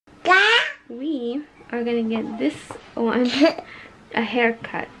We are gonna get this one a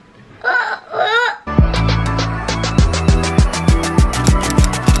haircut.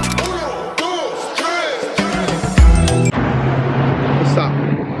 What's up?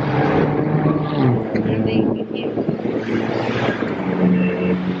 Thank you.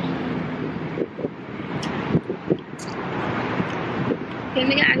 Can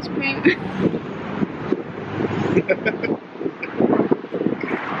we get ice cream?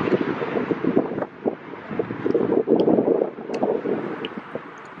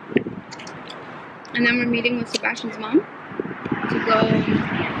 And then we're meeting with Sebastian's mom to go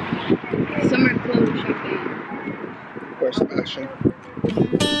summer clothes shopping. For Sebastian.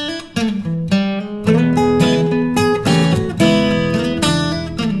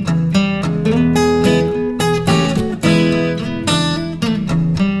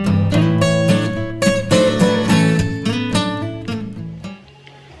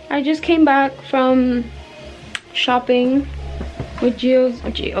 I just came back from shopping with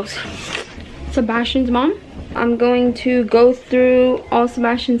Sebastian's mom. I'm going to go through all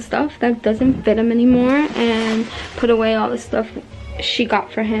Sebastian's stuff that doesn't fit him anymore and put away all the stuff she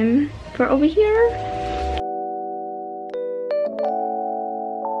got for him for over here.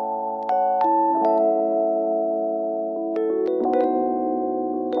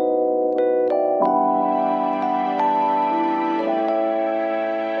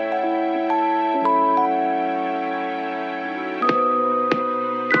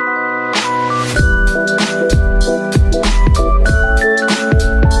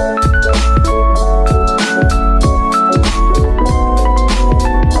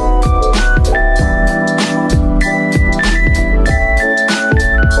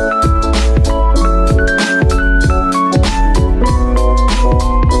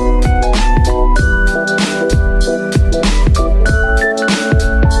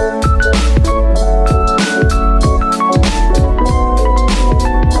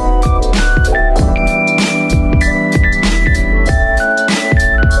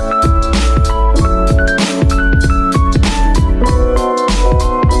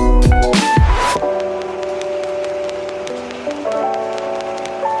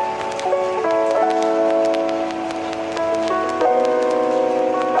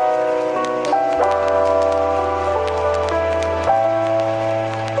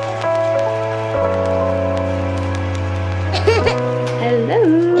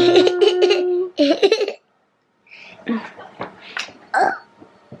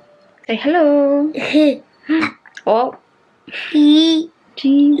 Say hello. Oh. Cheese.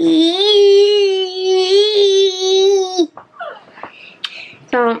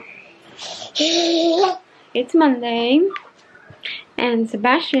 So, it's Monday, and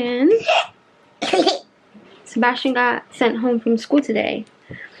Sebastian got sent home from school today.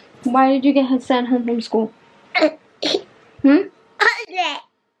 Why did you get sent home from school?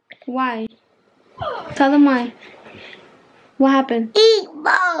 Why? Tell them why. What happened?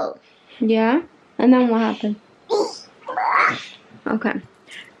 Yeah? And then what happened? Okay.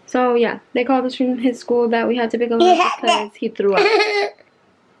 So, yeah. They called us from his school that we had to pick him up because he threw up.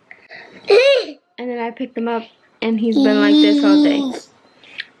 And then I picked him up and he's been like this all day.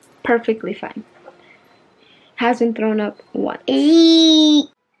 Perfectly fine. Hasn't thrown up once.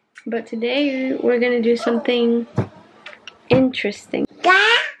 But today we're going to do something interesting.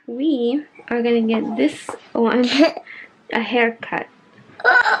 We are going to get this one a haircut.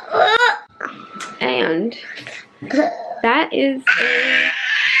 And that is a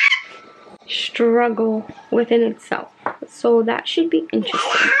struggle within itself. So that should be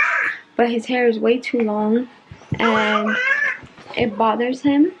interesting. But his hair is way too long and it bothers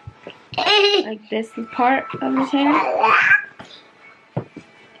him. Like this part of his hair.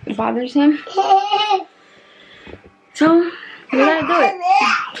 It bothers him. So we gotta do it.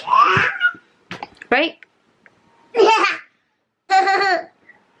 Right?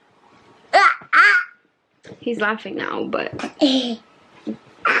 He's laughing now, but he's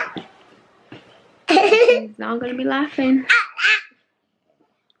not gonna be laughing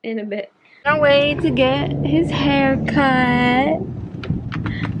in a bit. On our way to get his hair cut.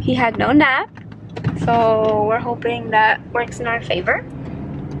 He had no nap, so we're hoping that works in our favor.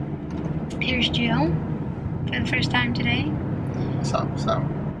 Here's Jill for the first time today. What's up? What's up?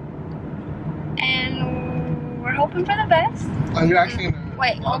 And we're hoping for the best. Are you actually gonna...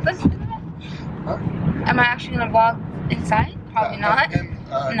 Wait, hoping for the best? Huh? Am I actually gonna vlog inside? Probably not.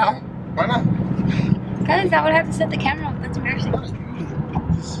 No. Why not? Because I would have to set the camera up. That's embarrassing.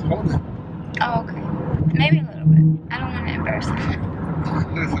 Just hold it. Oh, okay. Maybe a little bit. I don't want to embarrass him.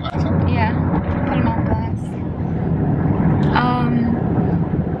 This is the last time. Yeah. Put him on blast. Put him on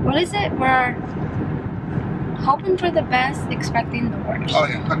blast. what is it? We're hoping for the best, expecting the worst. Oh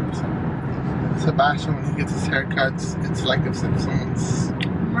yeah, 100%. Sebastian, when he gets his haircuts, it's like if someone's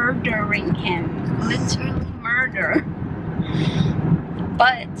murdering him. Literally murder.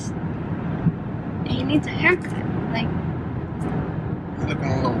 But he needs a haircut. Like, he's looking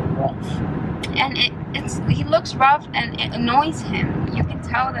a little rough. And he looks rough and it annoys him. You can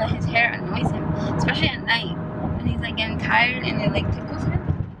tell that his hair annoys him, especially at night when he's like getting tired and it like tickles him.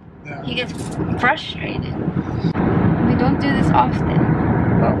 Yeah. He gets frustrated. We don't do this often,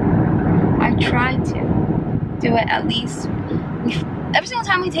 but I try to do it at least. Every single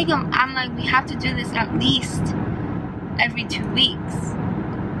time we take him, I'm like, we have to do this at least every 2 weeks.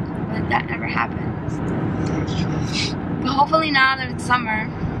 But that never happens. But hopefully now that it's summer,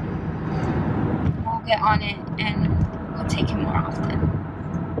 we'll get on it and we'll take him more often.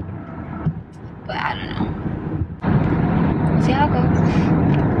 But I don't know. We'll see how it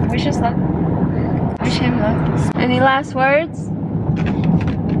goes. Wish us luck. Wish him luck. Any last words?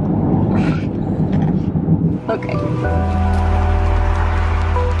 Okay.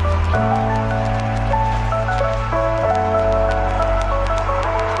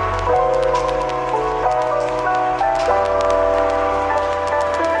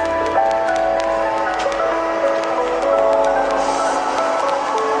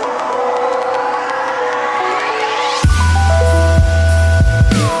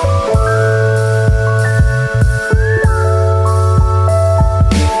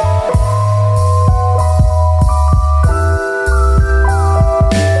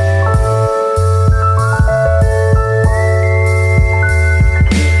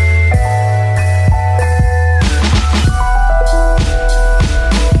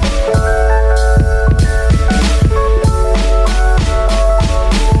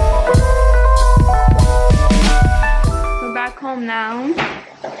 Home now.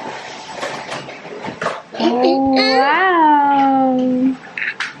 Oh, wow.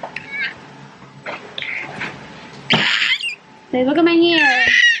 Say, look at my hair.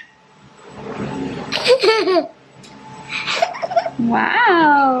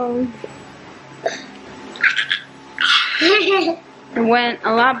 Wow. It went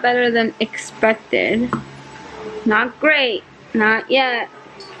a lot better than expected. Not great. Not yet.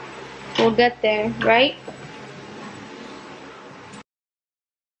 We'll get there, right?